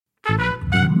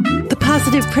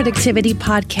Positive Productivity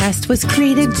Podcast was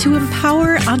created to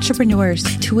empower entrepreneurs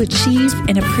to achieve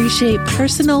and appreciate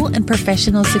personal and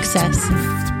professional success.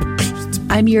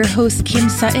 I'm your host, Kim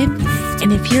Sutton,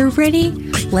 and if you're ready,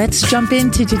 let's jump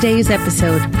into today's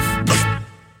episode.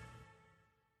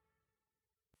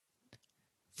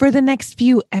 For the next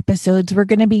few episodes, we're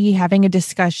going to be having a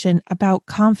discussion about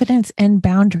confidence and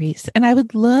boundaries, and I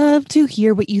would love to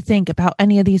hear what you think about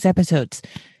any of these episodes.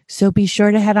 So be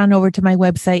sure to head on over to my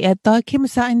website at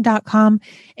thekimsutton.com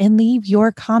and leave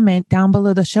your comment down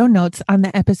below the show notes on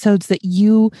the episodes that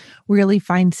you really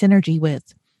find synergy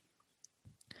with.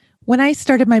 When I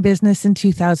started my business in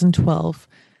 2012,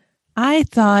 I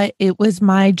thought it was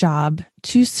my job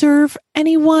to serve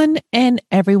anyone and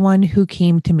everyone who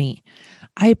came to me.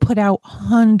 I put out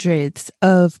hundreds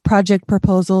of project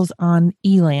proposals on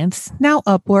Elance, now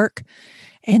Upwork,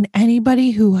 and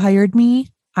anybody who hired me,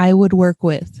 I would work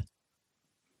with.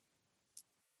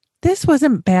 This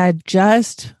wasn't bad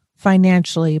just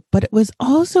financially, but it was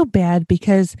also bad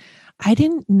because I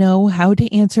didn't know how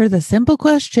to answer the simple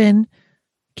question,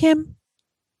 Kim,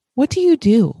 what do you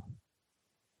do?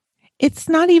 It's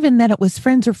not even that it was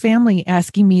friends or family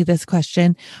asking me this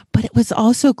question, but it was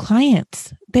also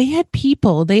clients. They had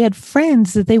people, they had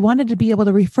friends that they wanted to be able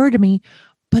to refer to me,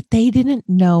 but they didn't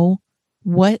know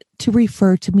what to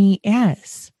refer to me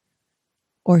as.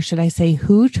 Or should I say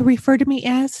who to refer to me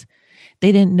as?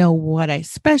 They didn't know what I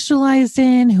specialized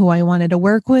in, who I wanted to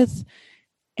work with.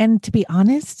 And to be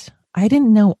honest, I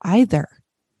didn't know either.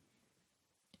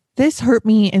 This hurt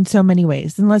me in so many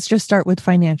ways. And let's just start with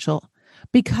financial.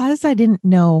 Because I didn't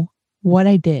know what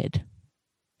I did,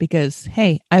 because,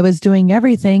 hey, I was doing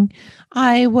everything,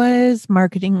 I was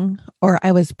marketing or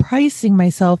I was pricing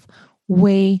myself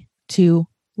way too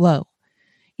low.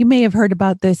 You may have heard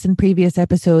about this in previous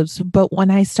episodes, but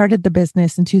when I started the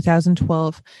business in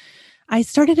 2012, I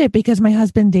started it because my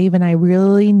husband, Dave, and I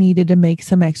really needed to make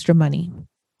some extra money.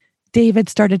 David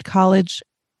started college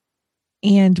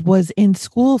and was in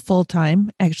school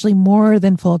full-time, actually more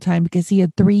than full-time because he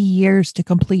had 3 years to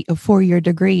complete a 4-year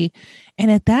degree. And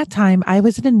at that time, I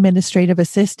was an administrative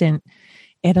assistant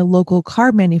at a local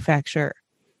car manufacturer.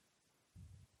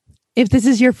 If this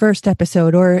is your first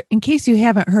episode, or in case you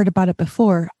haven't heard about it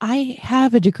before, I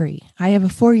have a degree. I have a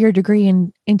 4-year degree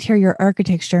in interior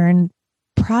architecture. And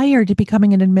prior to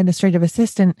becoming an administrative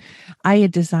assistant, I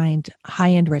had designed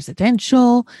high-end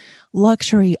residential,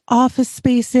 luxury office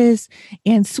spaces,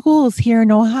 and schools here in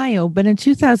Ohio. But in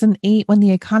 2008, when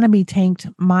the economy tanked,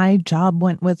 my job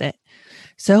went with it.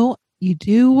 So you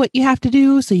do what you have to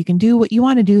do so you can do what you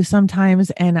want to do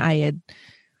sometimes. And I had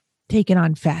taken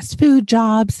on fast food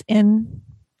jobs and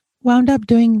wound up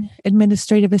doing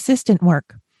administrative assistant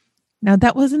work. Now,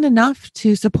 that wasn't enough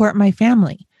to support my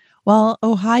family. While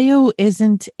Ohio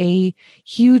isn't a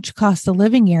huge cost of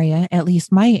living area, at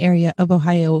least my area of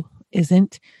Ohio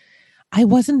isn't, I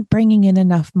wasn't bringing in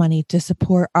enough money to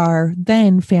support our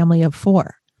then family of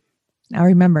 4. Now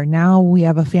remember, now we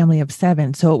have a family of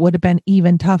 7, so it would have been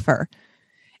even tougher.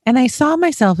 And I saw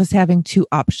myself as having 2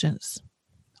 options.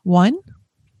 1,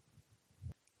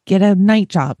 get a night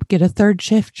job, get a 3rd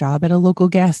shift job at a local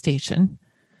gas station.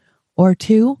 Or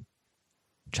 2,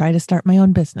 try to start my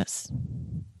own business.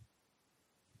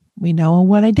 We know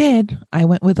what I did. I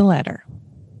went with the latter.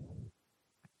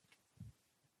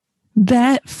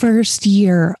 That first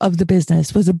year of the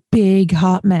business was a big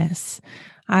hot mess.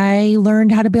 I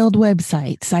learned how to build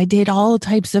websites. I did all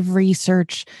types of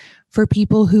research for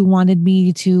people who wanted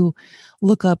me to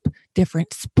look up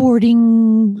different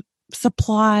sporting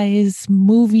supplies,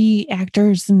 movie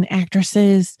actors and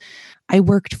actresses. I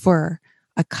worked for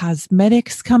a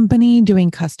cosmetics company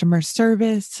doing customer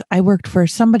service. I worked for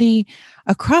somebody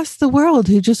across the world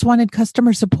who just wanted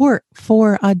customer support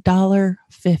for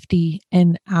 $1.50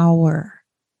 an hour.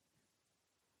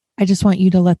 I just want you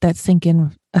to let that sink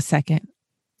in a second.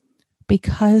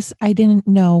 Because I didn't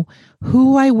know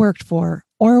who I worked for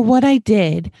or what I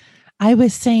did, I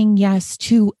was saying yes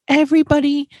to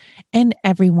everybody and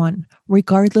everyone,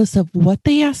 regardless of what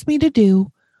they asked me to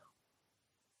do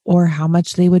or how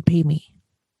much they would pay me.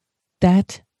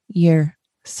 That year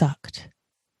sucked.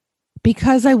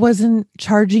 Because I wasn't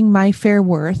charging my fair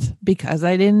worth, because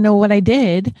I didn't know what I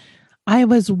did, I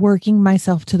was working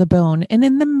myself to the bone. And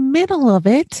in the middle of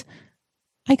it,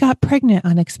 I got pregnant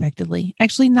unexpectedly.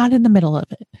 Actually, not in the middle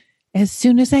of it. As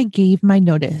soon as I gave my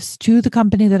notice to the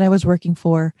company that I was working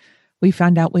for, we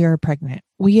found out we were pregnant.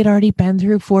 We had already been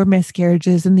through 4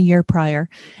 miscarriages in the year prior,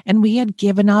 and we had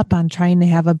given up on trying to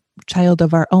have a child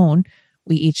of our own.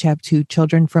 We each have 2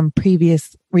 children from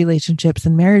previous relationships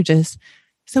and marriages.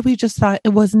 So we just thought it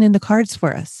wasn't in the cards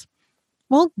for us.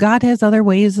 Well, God has other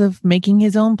ways of making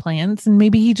his own plans, and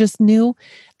maybe he just knew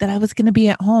that I was going to be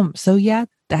at home. So, yeah,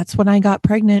 that's when I got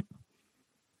pregnant.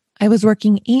 I was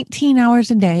working 18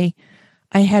 hours a day.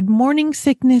 I had morning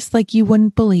sickness like you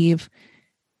wouldn't believe.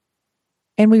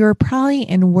 And we were probably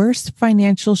in worse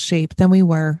financial shape than we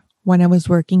were when I was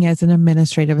working as an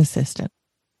administrative assistant.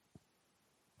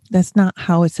 That's not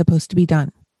how it's supposed to be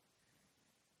done.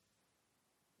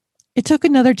 It took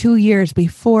another 2 years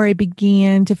before I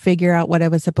began to figure out what I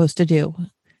was supposed to do.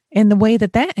 And the way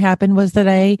that happened was that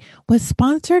I was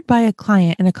sponsored by a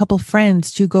client and a couple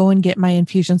friends to go and get my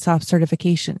Infusionsoft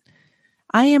certification.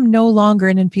 I am no longer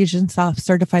an Infusionsoft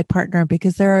certified partner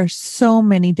because there are so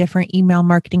many different email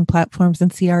marketing platforms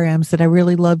and CRMs that I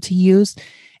really love to use.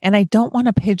 And I don't want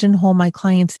to pigeonhole my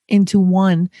clients into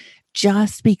one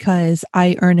just because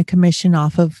I earn a commission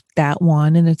off of that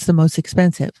one and it's the most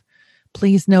expensive.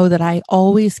 Please know that I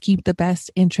always keep the best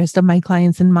interest of my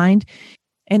clients in mind.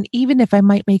 And even if I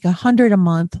might make $100 a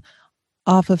month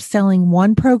off of selling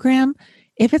one program,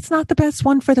 if it's not the best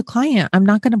one for the client, I'm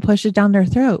not going to push it down their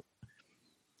throat.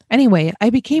 Anyway,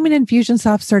 I became an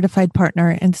Infusionsoft certified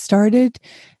partner and started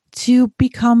to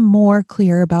become more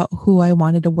clear about who I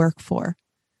wanted to work for,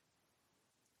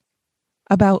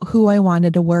 about who I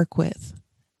wanted to work with.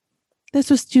 This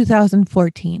was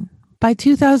 2014. By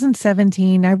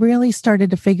 2017, I really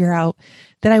started to figure out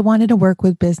that I wanted to work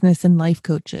with business and life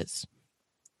coaches.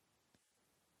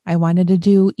 I wanted to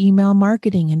do email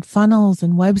marketing and funnels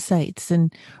and websites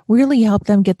and really help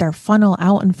them get their funnel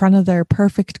out in front of their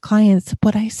perfect clients,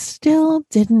 but I still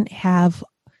didn't have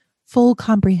full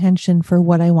comprehension for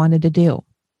what I wanted to do.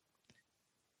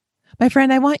 My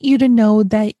friend, I want you to know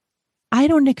that I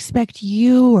don't expect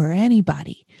you or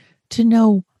anybody to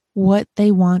know what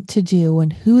they want to do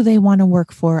and who they want to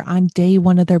work for on day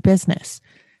one of their business.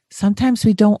 Sometimes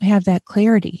we don't have that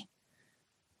clarity.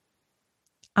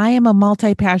 I am a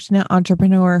multi-passionate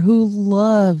entrepreneur who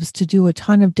loves to do a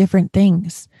ton of different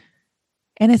things.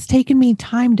 And it's taken me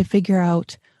time to figure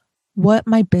out what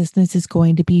my business is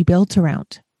going to be built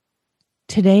around.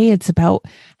 Today, it's about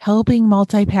helping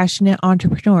multi-passionate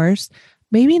entrepreneurs,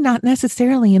 maybe not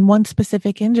necessarily in one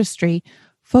specific industry,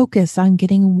 focus on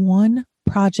getting one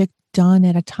project done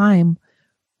at a time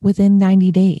within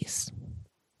 90 days.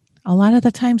 A lot of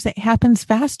the times it happens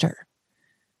faster.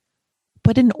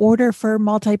 But in order for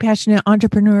multi-passionate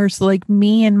entrepreneurs like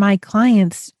me and my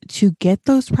clients to get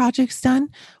those projects done,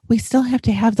 we still have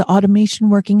to have the automation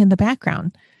working in the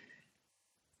background.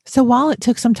 So while it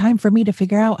took some time for me to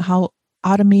figure out how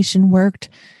automation worked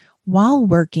while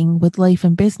working with life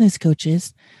and business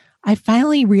coaches, I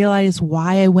finally realized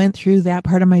why I went through that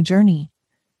part of my journey.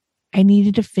 I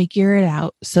needed to figure it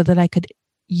out so that I could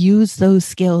use those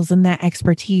skills and that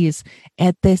expertise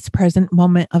at this present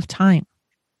moment of time.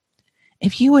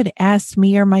 If you had asked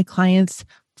me or my clients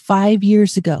 5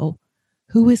 years ago,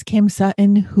 who is Kim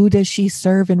Sutton? Who does she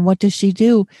serve? And what does she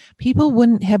do? People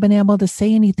wouldn't have been able to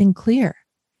say anything clear.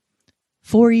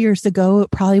 4 years ago,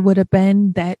 it probably would have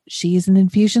been that she's an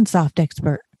Infusionsoft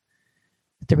expert.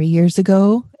 3 years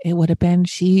ago, it would have been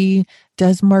she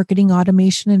does marketing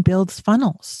automation and builds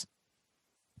funnels.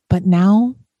 But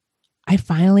now I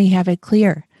finally have it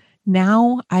clear.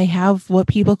 Now I have what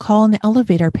people call an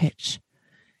elevator pitch.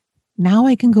 Now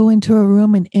I can go into a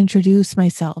room and introduce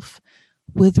myself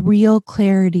with real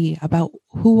clarity about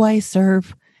who I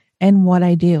serve and what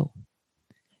I do.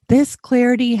 This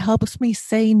clarity helps me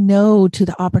say no to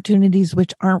the opportunities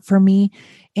which aren't for me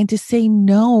and to say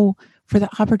no for the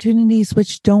opportunities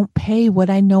which don't pay what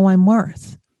I know I'm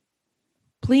worth.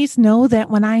 Please know that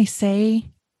when I say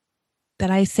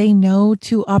no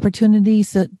to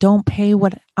opportunities that don't pay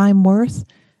what I'm worth,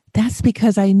 that's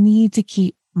because I need to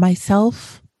keep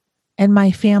myself and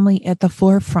my family at the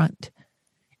forefront.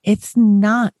 It's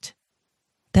not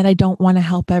that I don't want to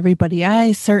help everybody.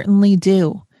 I certainly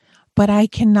do. But I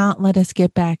cannot let us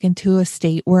get back into a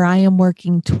state where I am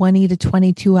working 20 to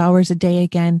 22 hours a day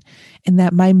again and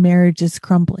that my marriage is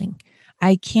crumbling.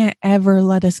 I can't ever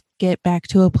let us get back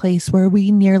to a place where we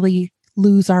nearly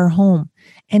lose our home.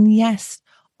 And yes,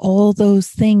 all those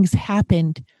things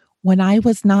happened when I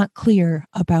was not clear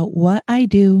about what I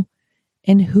do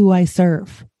and who I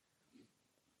serve.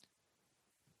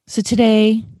 So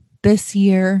today, this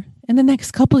year, and the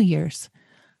next couple years,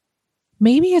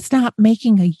 maybe it's not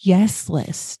making a yes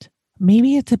list.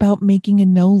 Maybe it's about making a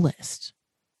no list.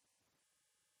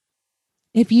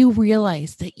 If you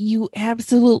realize that you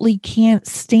absolutely can't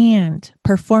stand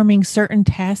performing certain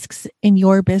tasks in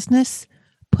your business,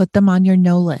 put them on your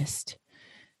no list.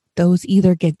 Those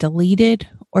either get deleted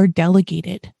or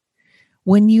delegated.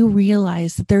 When you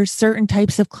realize that there's certain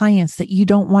types of clients that you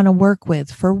don't want to work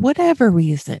with for whatever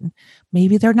reason,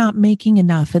 maybe they're not making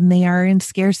enough and they are in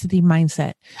scarcity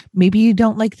mindset. Maybe you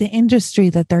don't like the industry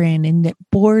that they're in and it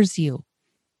bores you.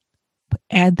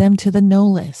 Add them to the no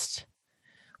list.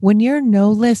 When your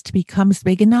no list becomes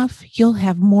big enough, you'll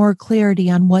have more clarity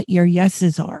on what your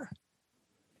yeses are.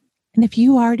 And if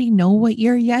you already know what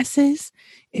your yes is,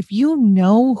 if you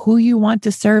know who you want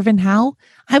to serve and how,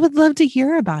 I would love to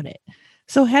hear about it.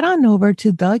 So head on over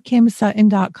to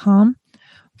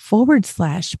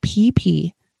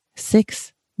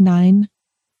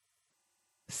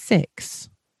thekimsutton.com/PP696,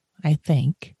 I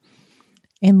think,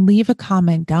 and leave a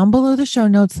comment down below the show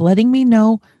notes letting me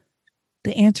know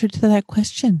the answer to that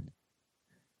question.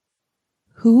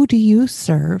 Who do you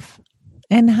serve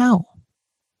and how?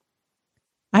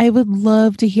 I would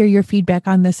love to hear your feedback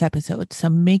on this episode, so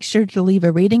make sure to leave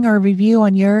a rating or a review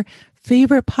on your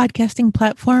favorite podcasting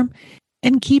platform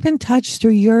and keep in touch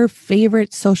through your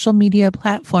favorite social media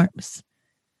platforms.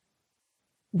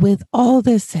 With all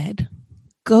this said,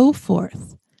 go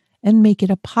forth and make it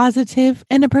a positive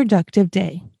and a productive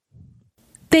day.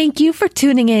 Thank you for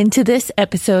tuning in to this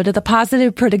episode of the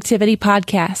Positive Productivity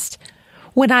Podcast.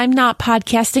 When I'm not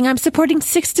podcasting, I'm supporting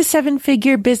 6 to 7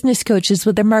 figure business coaches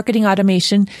with their marketing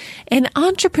automation and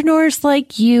entrepreneurs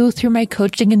like you through my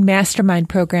coaching and mastermind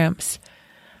programs.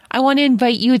 I want to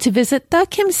invite you to visit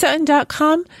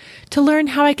thekimsutton.com to learn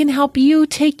how I can help you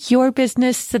take your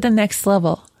business to the next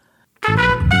level.